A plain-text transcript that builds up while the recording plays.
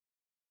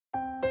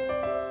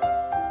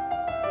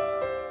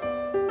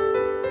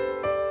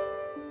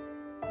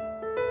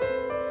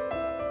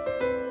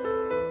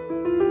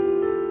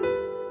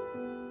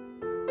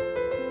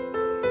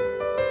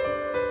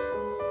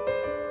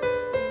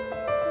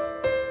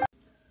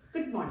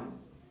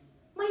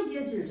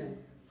children,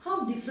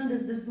 how different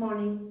is this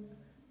morning?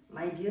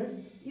 My dears,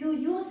 you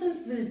yourself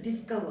will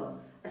discover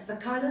as the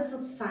colors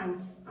of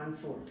science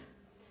unfold.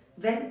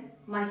 Well,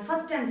 my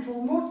first and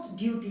foremost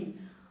duty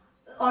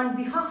on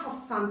behalf of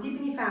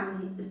Sandeepani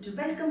family is to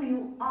welcome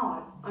you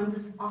all on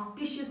this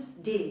auspicious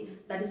day,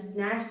 that is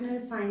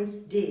National Science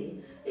Day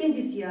in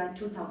this year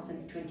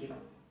 2021.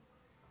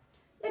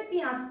 Let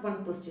me ask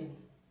one question.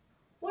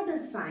 What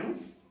is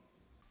science?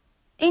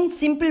 In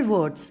simple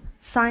words,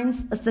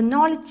 science is the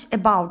knowledge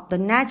about the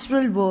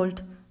natural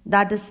world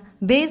that is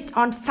based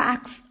on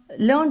facts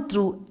learned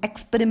through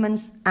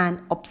experiments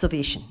and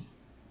observation.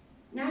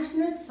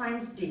 National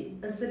Science Day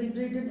is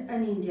celebrated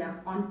in India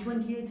on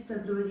 28th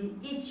February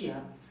each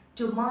year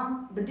to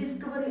mark the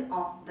discovery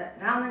of the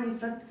Raman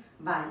effect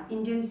by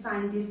Indian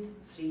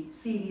scientist Sri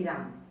C.V.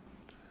 Raman.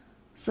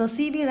 So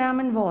C.V.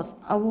 Raman was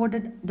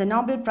awarded the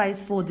Nobel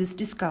Prize for this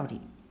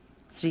discovery.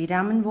 Sri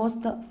Raman was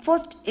the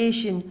first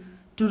Asian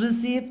to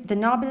receive the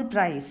Nobel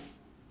Prize.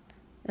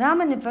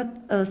 Raman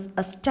effect is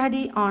a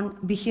study on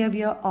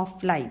behavior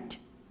of light.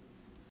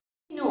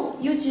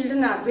 You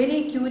children are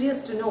very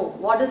curious to know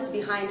what is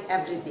behind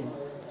everything.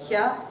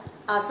 Here,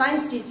 our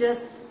science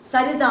teachers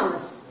Sarita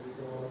Miss,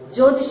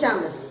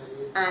 Jyotisha Miss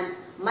and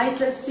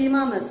myself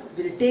Seema Miss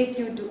will take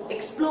you to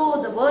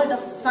explore the world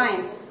of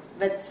science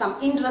with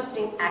some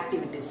interesting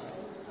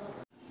activities.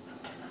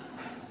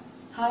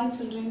 Hi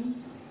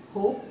children,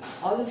 hope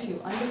all of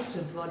you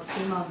understood what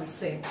Seema Miss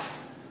said.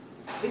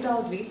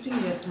 Without wasting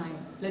your time,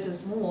 let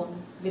us move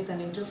on with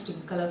an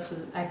interesting colorful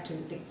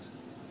activity.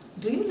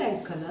 Do you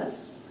like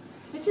colors?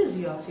 Which is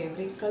your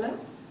favorite color?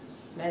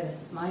 Well,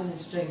 mine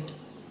is red.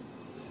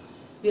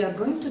 We are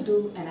going to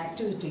do an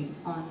activity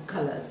on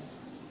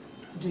colors.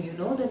 Do you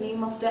know the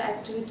name of the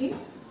activity?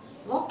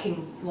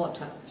 Walking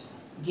water.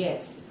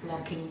 Yes,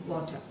 walking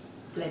water.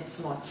 Let's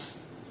watch.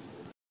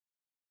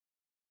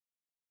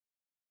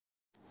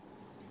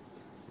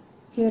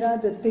 Here are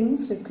the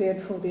things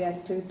required for the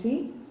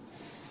activity.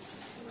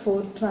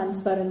 4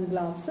 transparent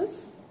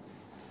glasses,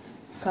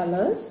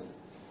 colors,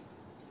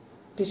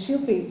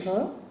 tissue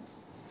paper,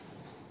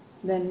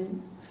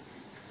 then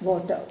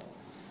water.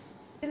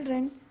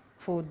 Children,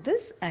 for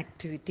this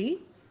activity,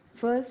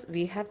 first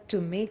we have to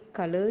make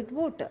colored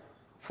water.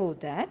 For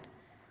that,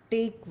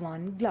 take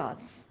 1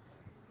 glass,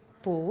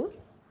 pour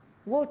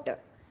water.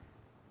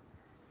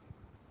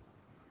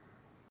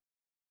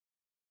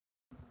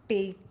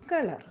 Take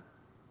color.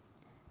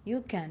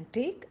 You can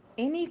take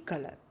any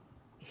color.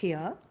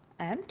 Here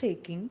I am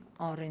taking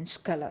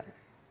orange color.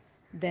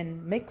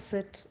 Then mix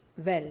it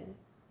well.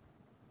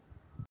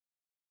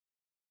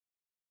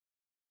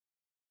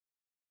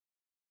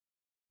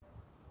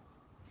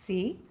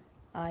 See,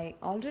 I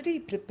already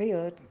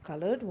prepared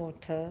colored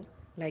water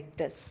like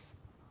this.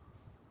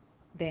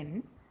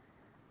 Then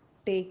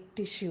take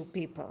tissue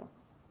paper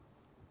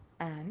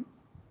and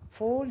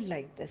fold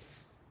like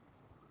this.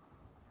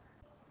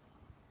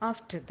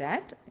 After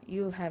that,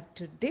 you have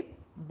to dip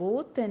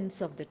both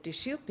ends of the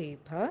tissue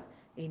paper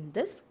in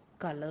this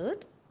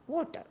colored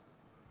water.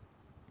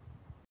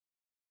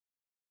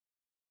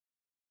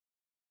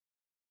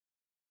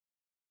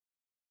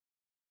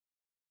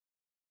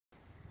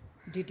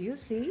 Did you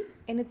see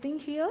anything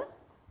here?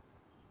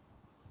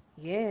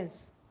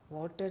 Yes,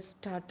 water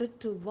started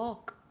to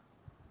walk.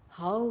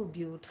 How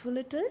beautiful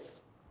it is!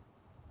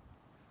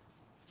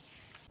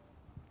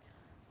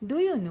 Do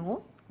you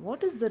know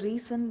what is the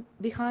reason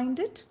behind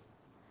it?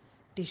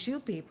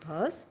 Tissue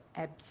papers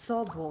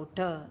absorb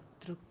water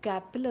through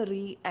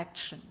capillary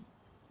action.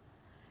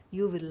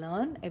 You will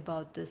learn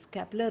about this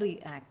capillary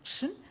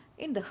action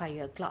in the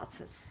higher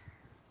classes.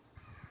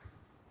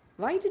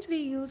 Why did we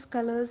use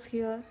colors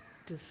here?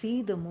 To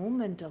see the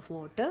movement of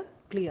water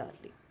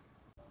clearly.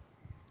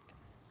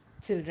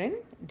 Children,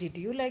 did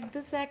you like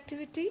this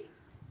activity?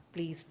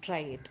 Please try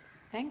it.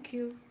 Thank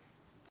you.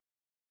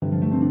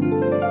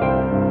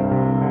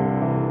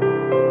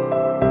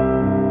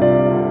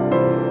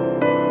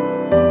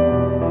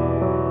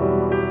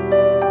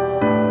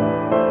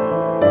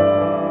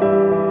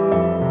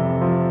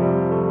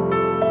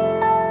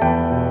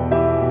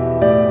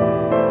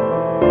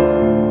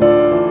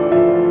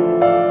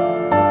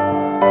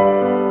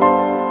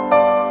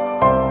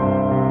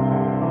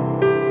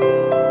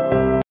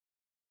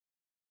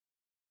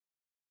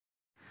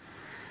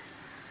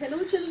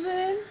 Hello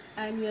children,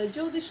 I am your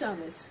Jyotisha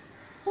Miss.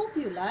 Hope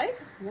you like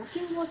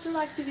walking water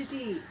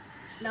activity.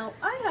 Now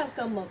I have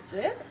come up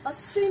with a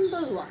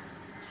simple one.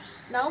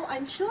 Now I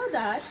am sure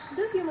that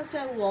this you must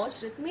have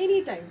watched it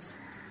many times.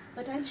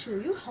 But I will show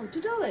you how to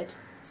do it.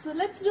 So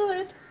let's do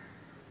it.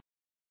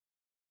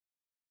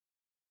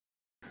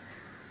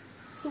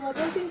 So what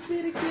are things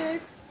we require?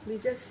 We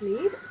just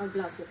need a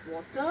glass of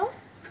water,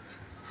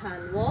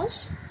 hand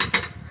wash,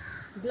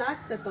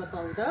 black pepper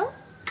powder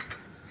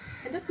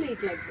and a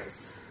plate like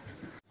this.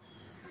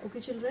 Okay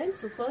children,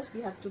 so first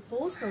we have to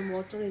pour some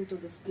water into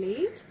this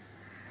plate.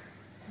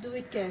 Do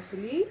it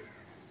carefully.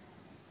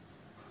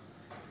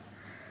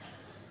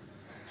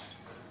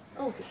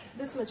 Okay,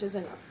 this much is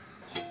enough.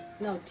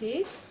 Now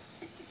take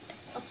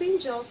a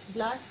pinch of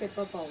black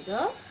pepper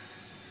powder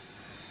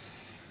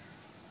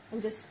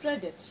and just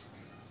spread it.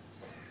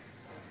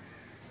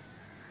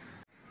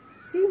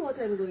 See what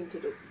I'm going to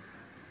do.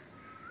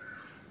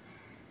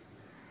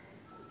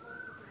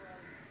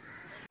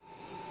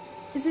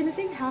 Is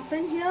anything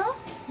happen here?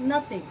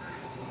 Nothing.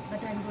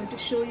 But I'm going to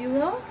show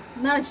you a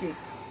magic.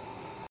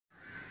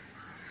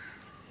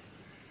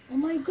 Oh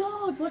my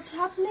God, what's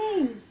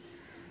happening?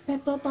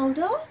 Pepper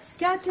powder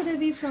scattered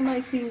away from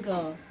my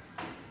finger.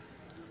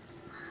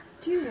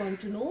 Do you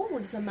want to know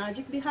what's the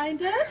magic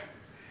behind it?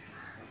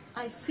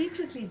 I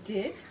secretly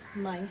dipped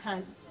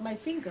my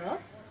finger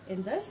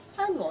in this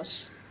hand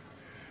wash.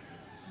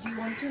 Do you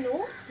want to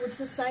know what's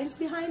the science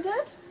behind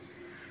it?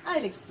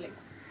 I'll explain.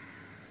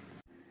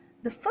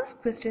 The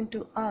first question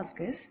to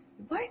ask is,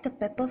 why the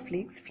pepper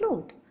flakes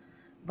float?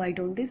 Why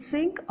don't they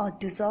sink or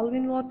dissolve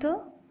in water?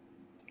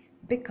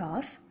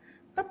 Because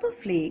pepper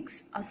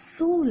flakes are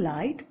so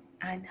light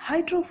and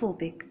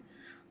hydrophobic.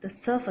 The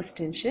surface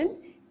tension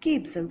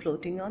keeps them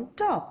floating on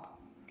top.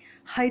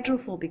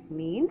 Hydrophobic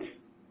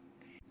means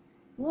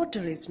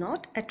water is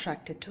not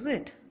attracted to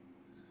it.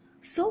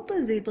 Soap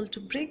is able to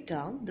break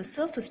down the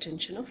surface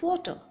tension of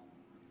water.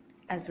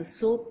 As the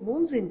soap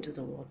moves into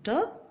the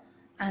water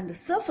and the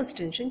surface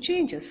tension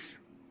changes,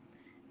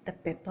 the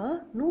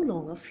pepper no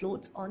longer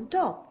floats on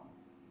top.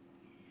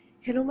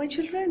 Hello my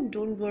children,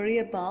 don't worry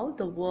about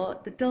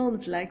the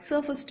terms like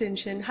surface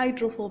tension,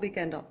 hydrophobic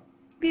and all.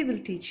 We will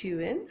teach you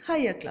in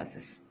higher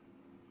classes.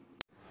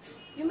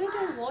 You may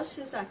have watched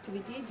this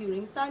activity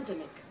during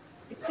pandemic.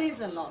 It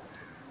says a lot.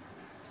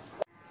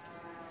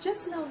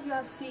 Just now you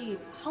have seen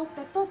how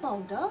pepper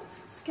powder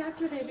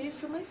scattered away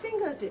from my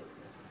fingertip.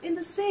 In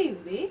the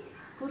same way,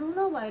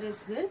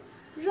 coronavirus will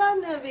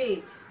run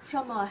away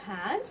from our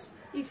hands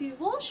if we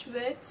wash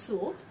with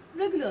soap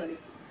regularly.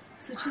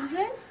 So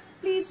children,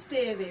 please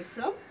stay away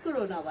from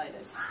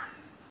coronavirus.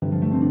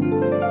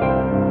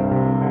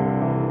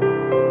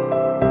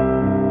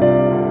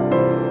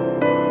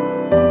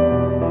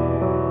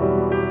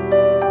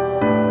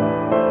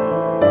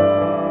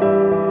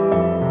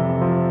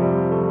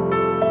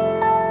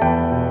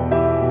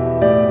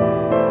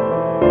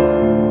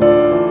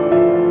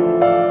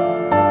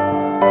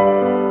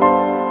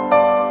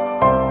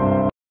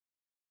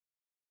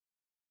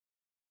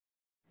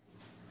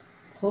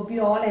 Hope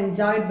you all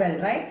enjoyed well,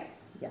 right?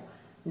 Yeah.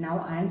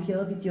 Now I am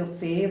here with your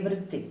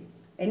favorite thing.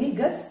 Any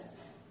guess?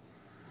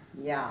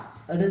 Yeah,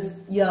 it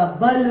is your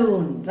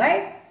balloon,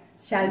 right?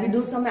 Shall we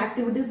do some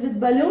activities with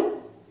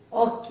balloon?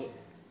 Okay.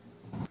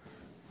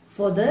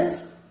 For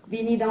this,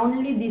 we need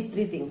only these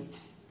three things.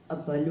 A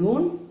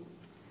balloon,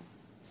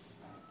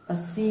 a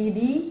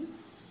CD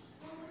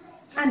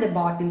and a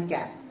bottle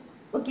cap.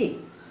 Okay.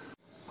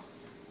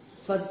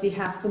 First we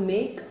have to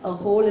make a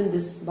hole in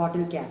this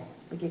bottle cap.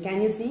 Okay,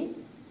 can you see?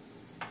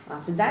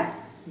 After that,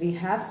 we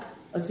have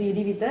a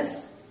CD with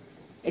us.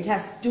 It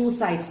has two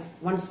sides,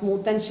 one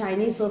smooth and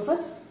shiny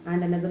surface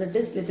and another it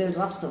is little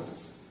rough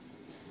surface.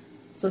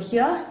 So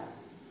here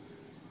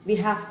we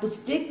have to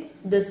stick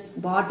this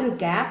bottle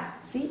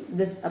cap, see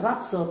this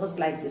rough surface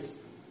like this.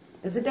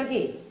 Is it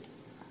okay?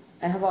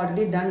 I have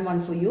already done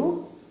one for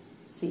you.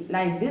 See,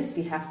 like this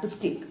we have to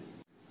stick.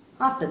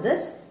 After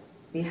this,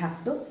 we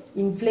have to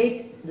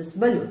inflate this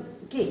balloon.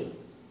 Okay.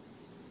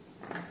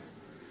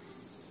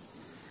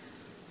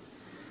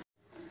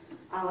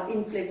 Our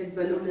inflated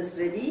balloon is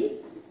ready.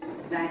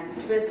 Then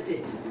twist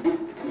it.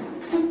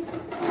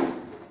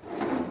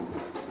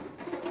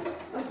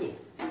 Okay.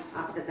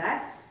 After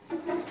that,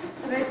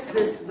 fix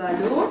this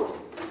balloon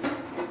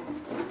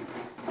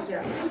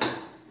here.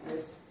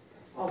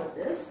 Over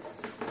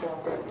this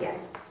bottle cap.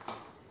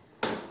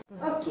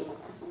 Okay.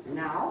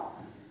 Now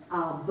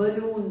our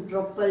balloon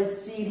propelled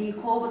CD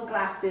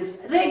hovercraft is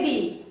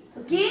ready.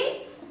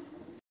 Okay.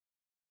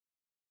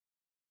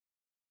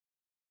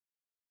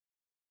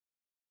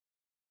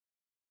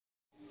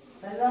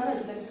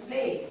 Let's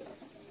play.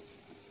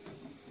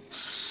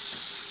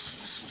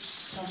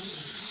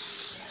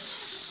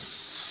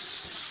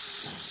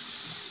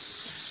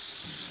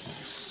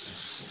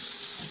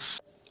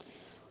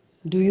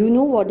 Do you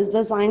know what is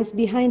the science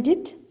behind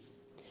it?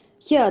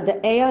 Here,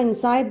 the air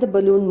inside the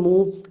balloon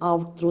moves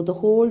out through the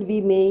hole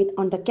we made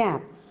on the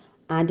cap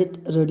and it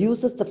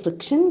reduces the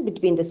friction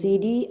between the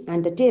CD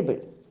and the table.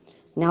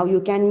 Now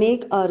you can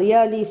make a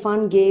really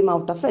fun game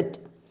out of it.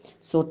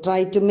 So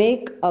try to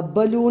make a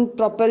balloon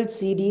propelled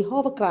CD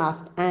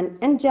hovercraft and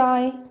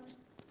enjoy.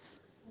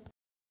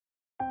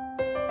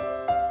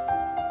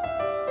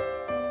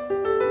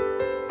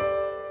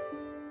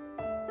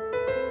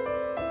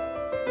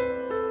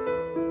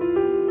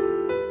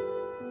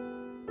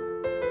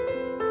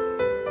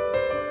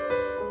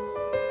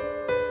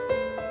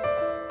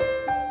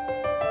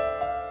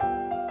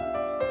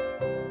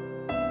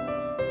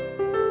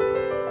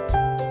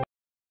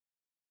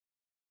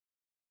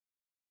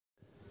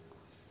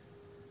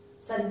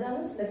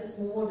 Saridamas, let us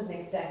move on to the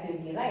next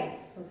activity, right?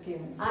 Okay,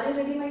 miss. Are you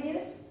ready, my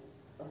dears?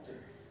 Okay.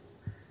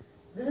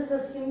 This is a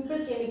simple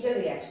chemical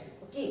reaction.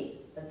 Okay.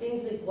 The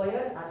things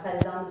required, as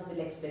Saridamas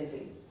will explain for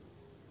you.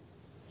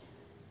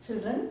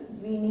 Children,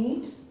 we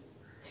need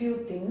few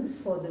things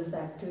for this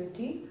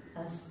activity: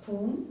 a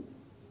spoon,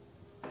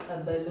 a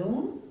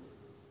balloon,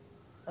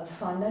 a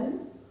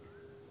funnel,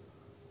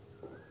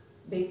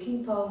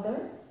 baking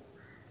powder,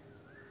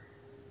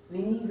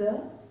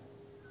 vinegar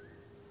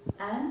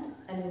and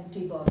an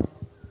empty bottle.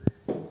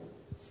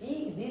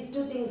 See, these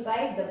two things,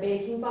 right? The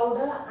baking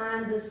powder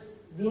and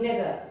this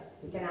vinegar.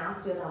 You can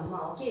ask your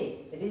amma,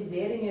 okay? It is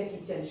there in your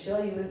kitchen.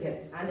 Sure, you will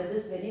get. And it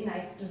is very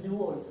nice to do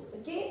also.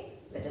 Okay?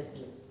 Let us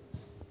do.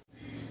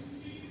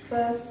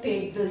 First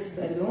take this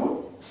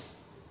balloon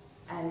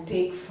and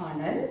take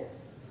funnel.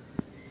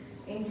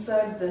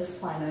 Insert this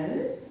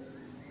funnel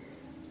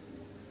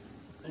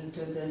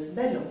into this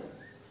balloon.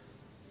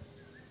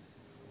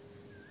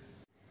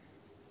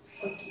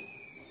 Okay.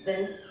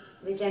 Then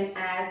we can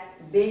add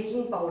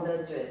baking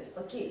powder to it.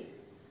 Okay.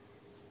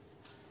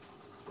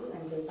 See, I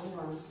am taking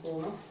 1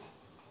 spoon of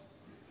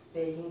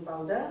baking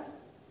powder.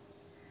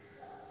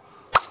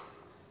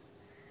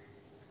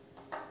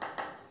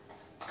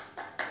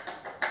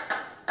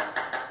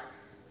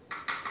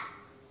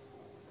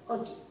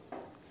 Okay.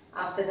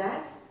 After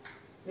that,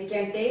 we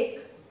can take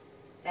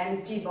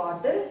empty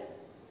bottle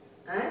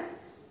and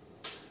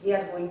we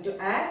are going to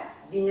add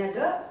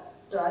vinegar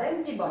to our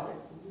empty bottle.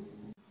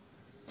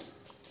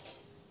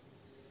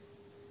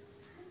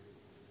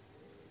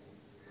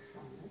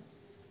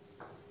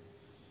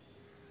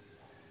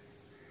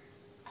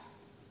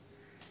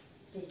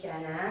 We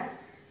can add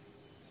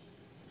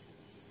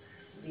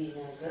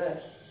vinegar.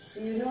 So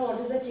you know what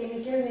is the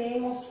chemical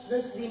name of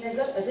this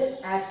vinegar? It is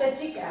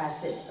acetic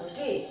acid.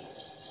 Okay.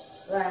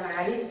 So I am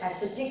adding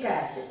acetic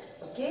acid.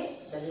 Okay.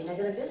 The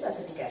vinegar, it is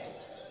acetic acid.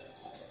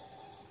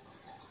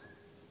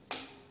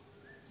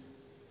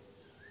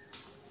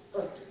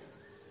 Okay.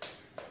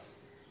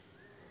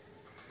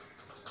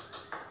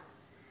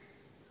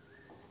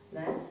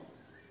 Then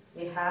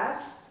we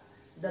have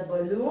the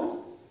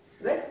balloon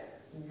with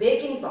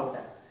baking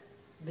powder.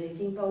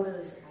 Baking powder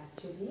is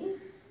actually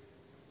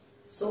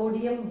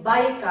sodium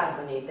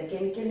bicarbonate. The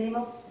chemical name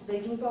of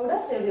baking powder,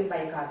 sodium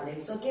bicarbonate.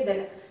 It's okay.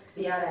 Then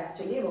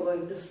we're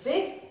going to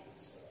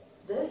fix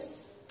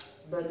this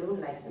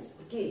balloon like this.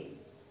 Okay.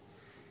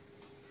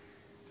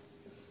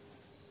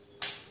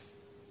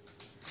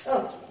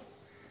 Okay.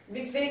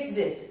 We fixed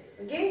it.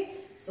 Okay.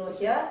 So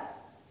here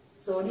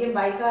sodium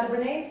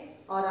bicarbonate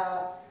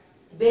or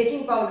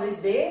baking powder is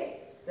there.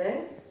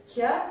 Then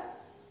here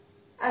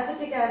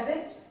acetic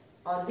acid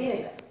or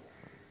vinegar.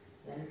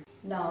 Then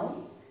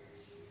now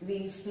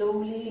we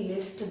slowly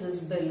lift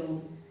this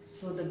balloon.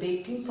 So the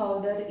baking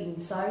powder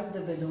inside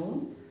the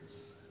balloon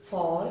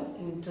fall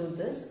into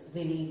this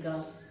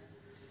vinegar.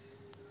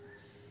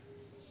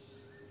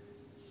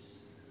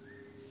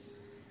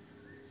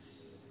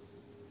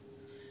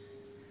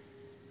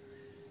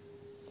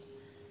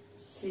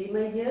 see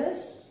my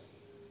dears,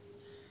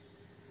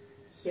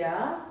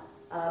 here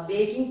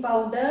baking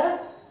powder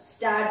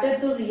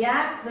started to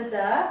react with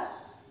the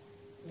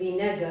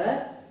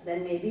vinegar.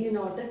 Then maybe you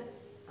noted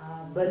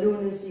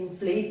balloon is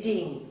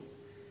inflating.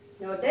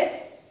 Noted?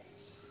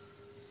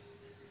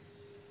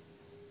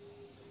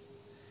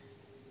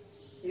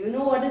 You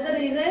know what is the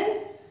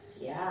reason?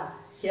 Yeah,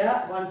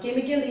 here one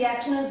chemical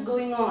reaction is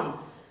going on.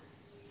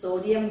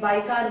 Sodium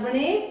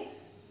bicarbonate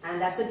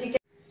and acetic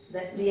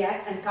that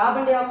react and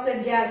carbon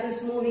dioxide gas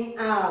is moving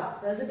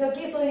up. Is it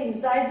okay? So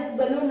inside this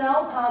balloon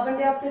now carbon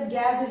dioxide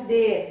gas is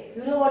there.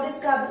 You know what is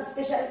carbon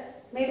special?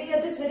 Maybe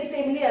it is very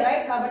familiar,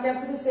 right? Carbon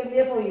dioxide is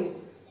familiar for you.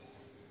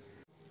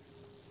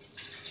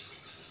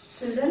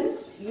 Children,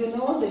 you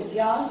know the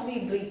gas we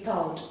breathe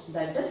out,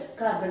 that is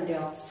carbon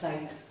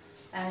dioxide.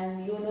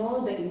 And you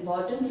know the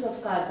importance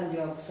of carbon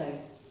dioxide.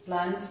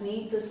 Plants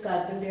need this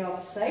carbon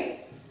dioxide,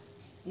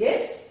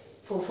 yes,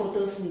 for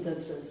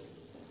photosynthesis.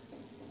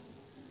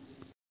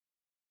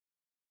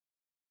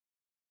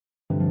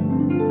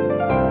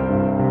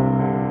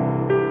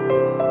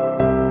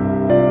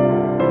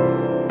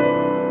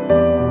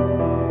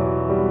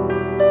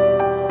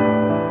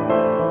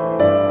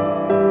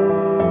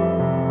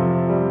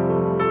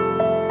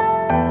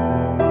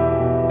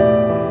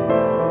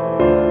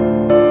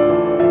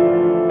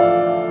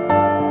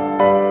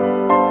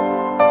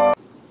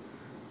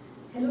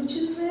 Hello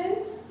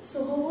children,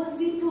 so how was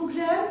the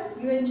program?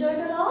 You enjoyed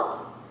a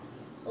lot?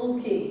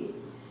 Okay,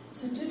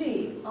 so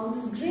today on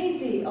this great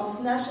day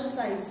of National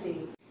Science Day,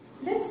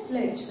 let's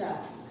pledge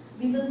that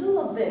we will do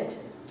a bit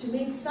to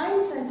make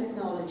science and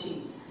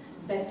technology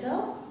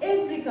better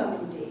every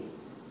coming day.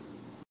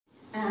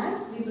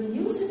 And we will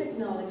use the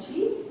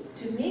technology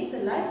to make the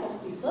life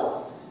of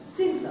people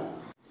simpler.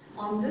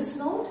 On this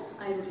note,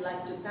 I would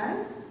like to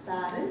thank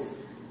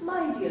parents,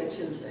 my dear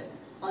children,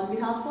 on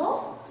behalf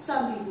of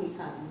Sandeepani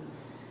family.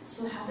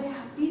 So have a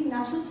happy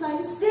National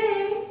Science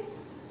Day!